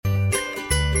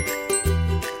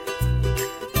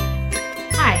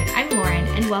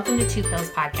welcome to Two Pills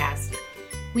Podcast.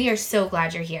 We are so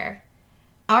glad you're here.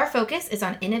 Our focus is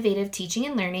on innovative teaching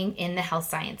and learning in the health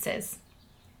sciences.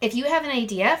 If you have an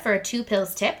idea for a Two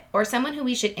Pills tip or someone who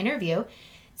we should interview,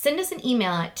 send us an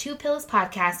email at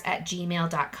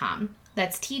twopillspodcast@gmail.com.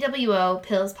 That's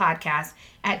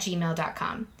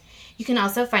twopillspodcast@gmail.com. You can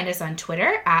also find us on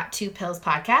Twitter at Two Pills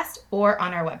Podcast or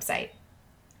on our website.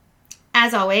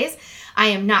 As always, I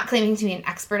am not claiming to be an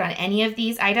expert on any of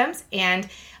these items, and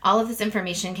all of this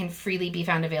information can freely be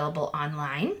found available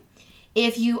online.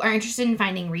 If you are interested in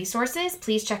finding resources,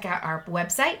 please check out our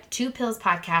website,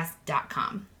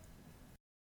 twopillspodcast.com.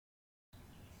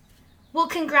 Well,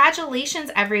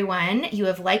 congratulations, everyone. You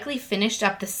have likely finished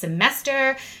up the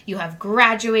semester. You have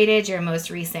graduated your most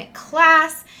recent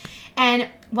class. And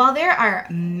while there are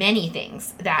many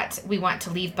things that we want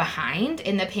to leave behind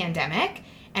in the pandemic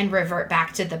and revert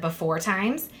back to the before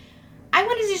times, I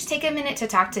wanted to just take a minute to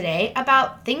talk today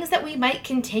about things that we might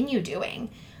continue doing.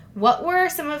 What were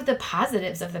some of the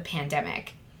positives of the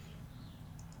pandemic?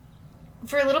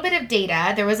 For a little bit of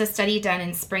data, there was a study done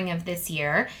in spring of this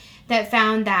year that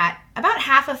found that about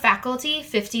half of faculty,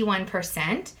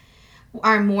 51%,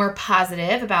 are more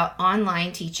positive about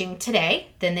online teaching today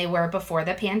than they were before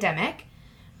the pandemic.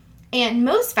 And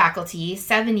most faculty,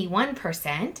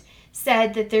 71%,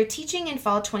 said that their teaching in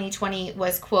fall 2020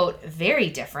 was, quote, very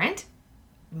different,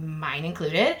 mine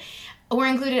included, or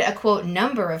included a, quote,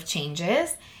 number of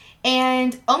changes.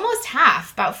 And almost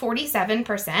half, about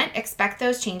 47%, expect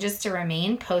those changes to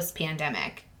remain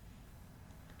post-pandemic.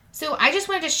 So I just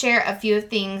wanted to share a few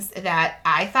things that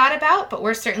I thought about, but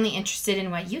we're certainly interested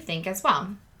in what you think as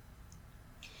well.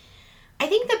 I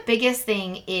think the biggest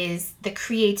thing is the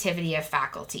creativity of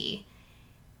faculty.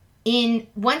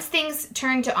 Once things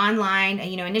turned to online,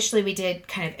 initially we did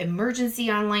kind of emergency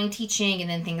online teaching, and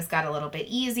then things got a little bit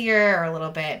easier or a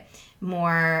little bit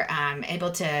more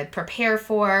able to prepare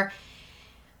for.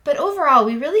 But overall,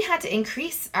 we really had to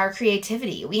increase our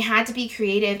creativity. We had to be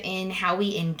creative in how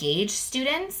we engage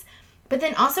students, but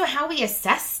then also how we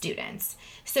assess students.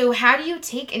 So how do you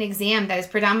take an exam that is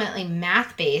predominantly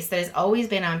math-based, that has always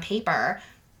been on paper,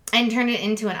 and turn it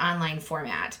into an online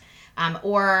format?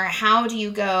 Or how do you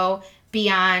go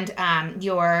beyond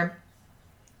your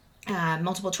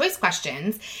multiple choice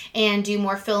questions and do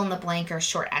more fill in the blank or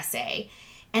short essay?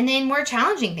 And then more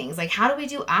challenging things like how do we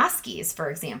do OSCEs,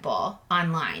 for example,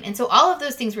 online? And so all of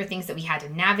those things were things that we had to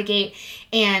navigate.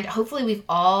 And hopefully we've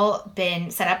all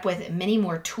been set up with many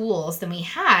more tools than we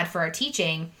had for our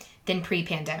teaching than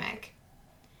pre-pandemic.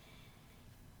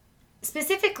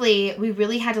 Specifically, we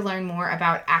really had to learn more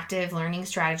about active learning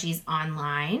strategies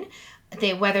online.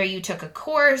 Whether you took a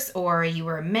course or you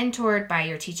were mentored by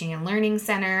your teaching and learning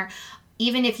center,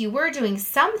 even if you were doing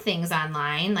some things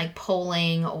online, like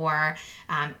polling or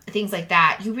things like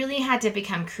that, you really had to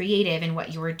become creative in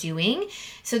what you were doing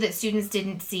so that students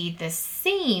didn't see the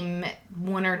same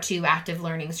one or two active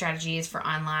learning strategies for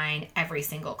online every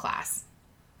single class.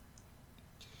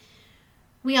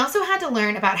 We also had to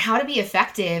learn about how to be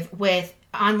effective with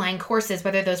online courses,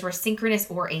 whether those were synchronous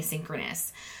or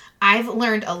asynchronous. I've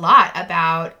learned a lot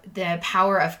about the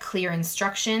power of clear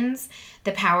instructions,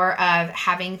 the power of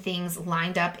having things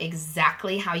lined up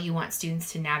exactly how you want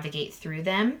students to navigate through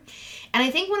them. And I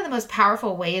think one of the most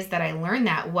powerful ways that I learned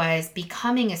that was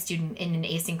becoming a student in an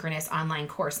asynchronous online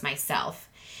course myself.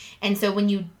 And so when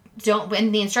the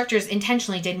instructors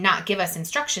intentionally did not give us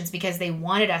instructions because they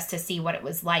wanted us to see what it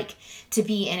was like to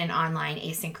be in an online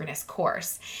asynchronous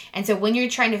course. And so when you're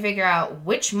trying to figure out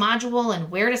which module and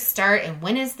where to start and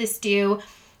when is this due,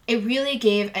 it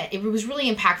was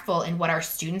really impactful in what our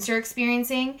students are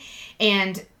experiencing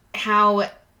and how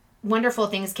wonderful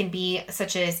things can be,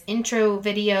 such as intro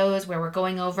videos where we're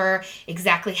going over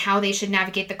exactly how they should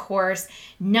navigate the course,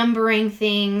 numbering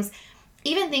things.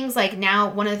 Even things like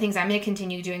now, one of the things I'm going to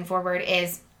continue doing forward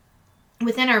is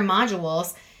within our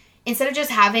modules, instead of just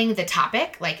having the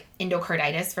topic, like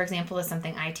endocarditis, for example, is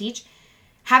something I teach,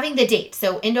 having the date.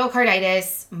 So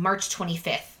endocarditis, March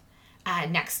 25th,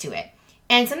 next to it.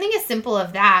 And something as simple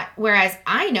as that, whereas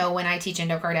I know when I teach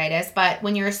endocarditis, but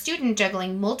when you're a student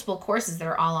juggling multiple courses that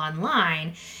are all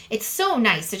online, it's so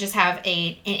nice to just have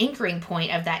an anchoring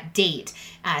point of that date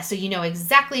so you know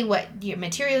exactly what your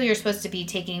material you're supposed to be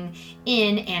taking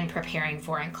in and preparing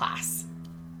for in class.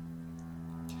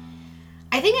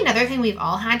 I think another thing we've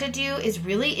all had to do is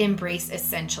really embrace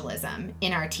essentialism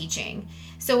in our teaching.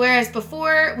 So whereas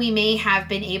before we may have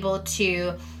been able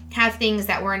to have things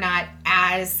that were not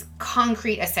as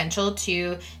concrete essential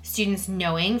to students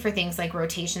knowing for things like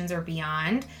rotations or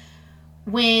beyond,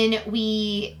 when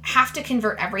we have to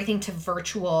convert everything to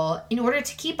virtual in order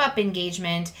to keep up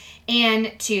engagement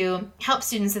and to help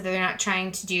students so that they're not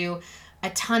trying to do a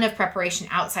ton of preparation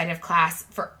outside of class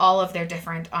for all of their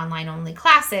different online-only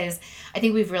classes, I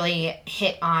think we've really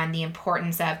hit on the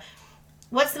importance of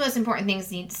what's the most important things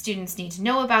students need to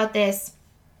know about this,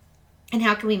 and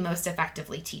how can we most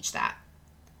effectively teach that.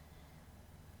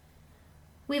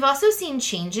 We've also seen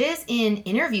changes in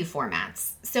interview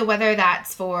formats. So whether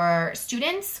that's for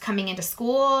students coming into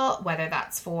school, whether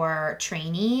that's for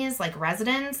trainees like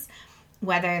residents,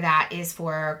 whether that is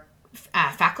for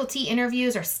faculty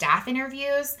interviews or staff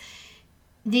interviews,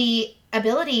 the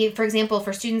ability, for example,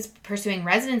 for students pursuing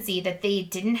residency, that they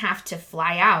didn't have to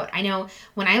fly out. I know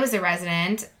when I was a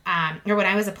resident, or when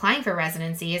I was applying for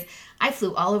residencies, I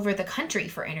flew all over the country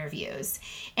for interviews.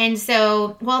 And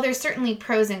so while there's certainly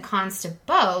pros and cons to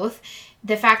both,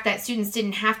 the fact that students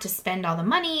didn't have to spend all the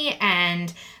money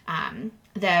and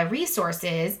the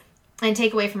resources and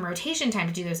take away from rotation time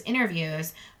to do those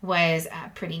interviews was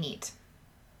pretty neat.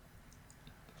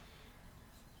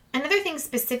 Another thing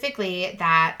specifically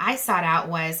that I sought out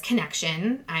was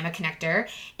connection. I'm a connector.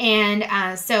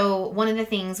 And so one of the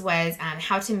things was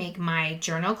how to make my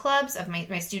journal clubs, of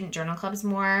my student journal clubs,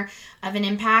 more of an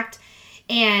impact.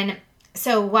 And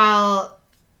so while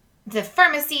the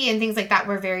pharmacy and things like that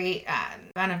were very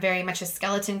much a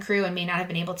skeleton crew and may not have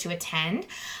been able to attend,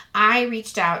 I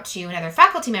reached out to another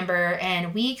faculty member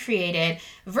and we created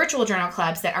virtual journal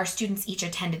clubs that our students each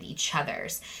attended each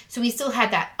other's. So we still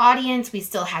had that audience, we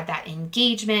still had that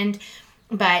engagement,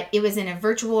 but it was in a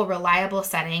virtual, reliable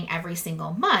setting every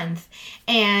single month.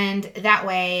 And that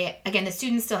way, again, the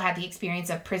students still had the experience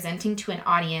of presenting to an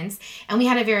audience, and we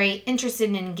had a very interested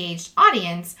and engaged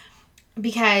audience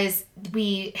because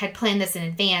we had planned this in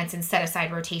advance and set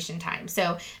aside rotation time.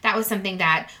 So that was something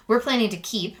that we're planning to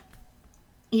keep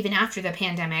even after the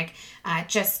pandemic,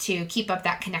 just to keep up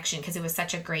that connection because it was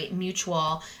such a great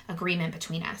mutual agreement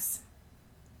between us.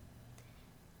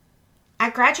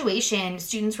 At graduation,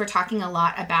 students were talking a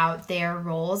lot about their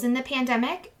roles in the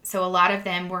pandemic. So a lot of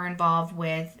them were involved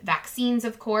with vaccines,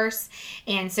 of course.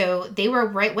 And so they were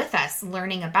right with us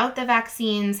learning about the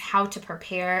vaccines, how to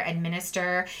prepare,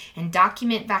 administer, and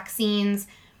document vaccines.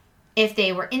 If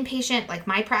they were inpatient, like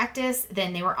my practice,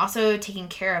 then they were also taking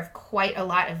care of quite a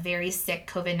lot of very sick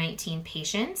COVID-19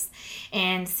 patients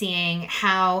and seeing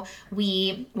how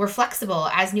we were flexible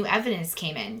as new evidence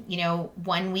came in. You know,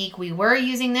 1 week we were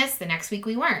using this, the next week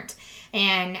we weren't.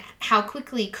 And how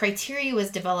quickly criteria was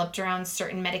developed around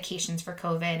certain medications for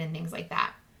COVID and things like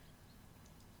that.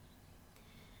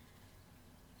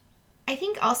 I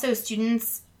think also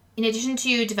students, in addition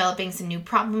to developing some new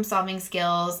problem-solving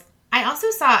skills, I also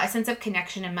saw a sense of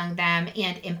connection among them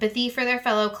and empathy for their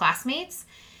fellow classmates.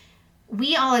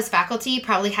 We all as faculty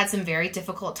probably had some very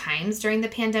difficult times during the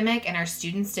pandemic, and our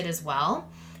students did as well.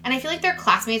 And I feel like their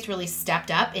classmates really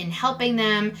stepped up in helping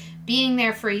them, being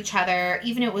there for each other,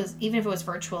 even if it was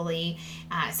virtually.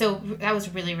 So that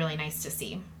was really, really nice to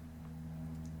see.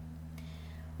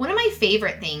 One of my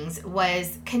favorite things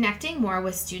was connecting more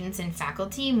with students and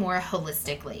faculty more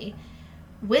holistically.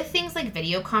 With things like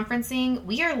video conferencing,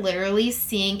 we are literally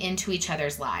seeing into each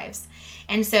other's lives.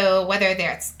 And so whether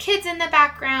there's kids in the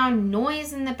background,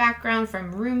 noise in the background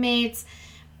from roommates,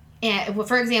 and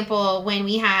for example, when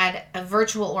we had a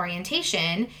virtual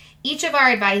orientation, each of our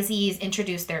advisees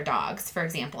introduced their dogs, for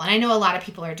example. And I know a lot of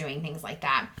people are doing things like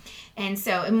that. And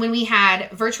when we had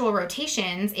virtual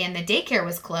rotations and the daycare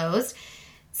was closed,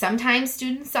 sometimes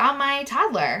students saw my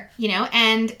toddler,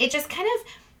 and it just kind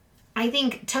of, I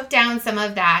think, took down some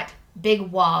of that big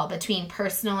wall between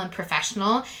personal and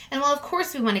professional. And while of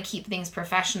course we want to keep things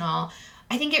professional,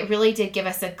 I think it really did give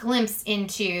us a glimpse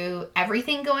into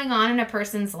everything going on in a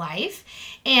person's life.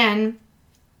 And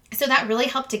so that really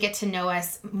helped to get to know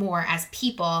us more as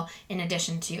people in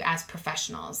addition to as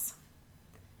professionals.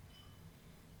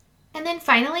 And then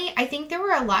finally, I think there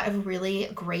were a lot of really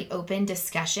great open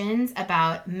discussions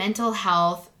about mental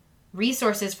health,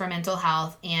 resources for mental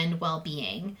health, and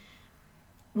well-being.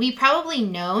 We probably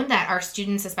known that our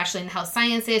students, especially in the health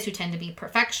sciences, who tend to be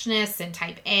perfectionists and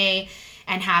type A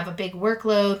and have a big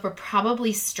workload, were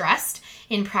probably stressed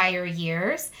in prior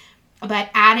years. But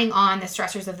adding on the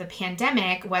stressors of the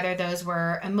pandemic, whether those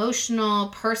were emotional,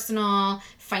 personal,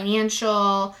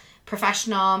 financial,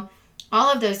 professional,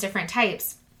 all of those different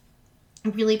types,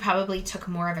 really probably took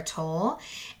more of a toll.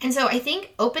 And so I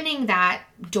think opening that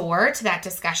door to that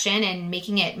discussion and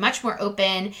making it much more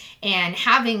open and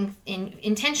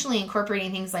intentionally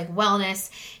incorporating things like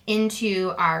wellness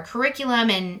into our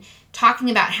curriculum and talking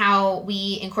about how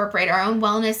we incorporate our own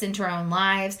wellness into our own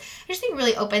lives, I just think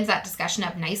really opens that discussion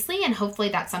up nicely, and hopefully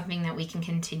that's something that we can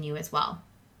continue as well.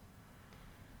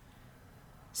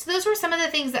 So those were some of the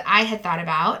things that I had thought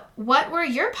about. What were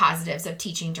your positives of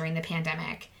teaching during the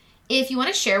pandemic? If you want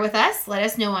to share with us, let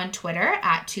us know on Twitter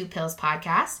at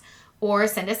 2pillspodcast or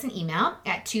send us an email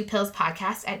at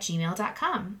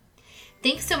 2pillspodcast@gmail.com.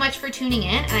 Thanks so much for tuning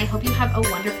in, and I hope you have a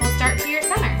wonderful start to your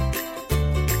summer.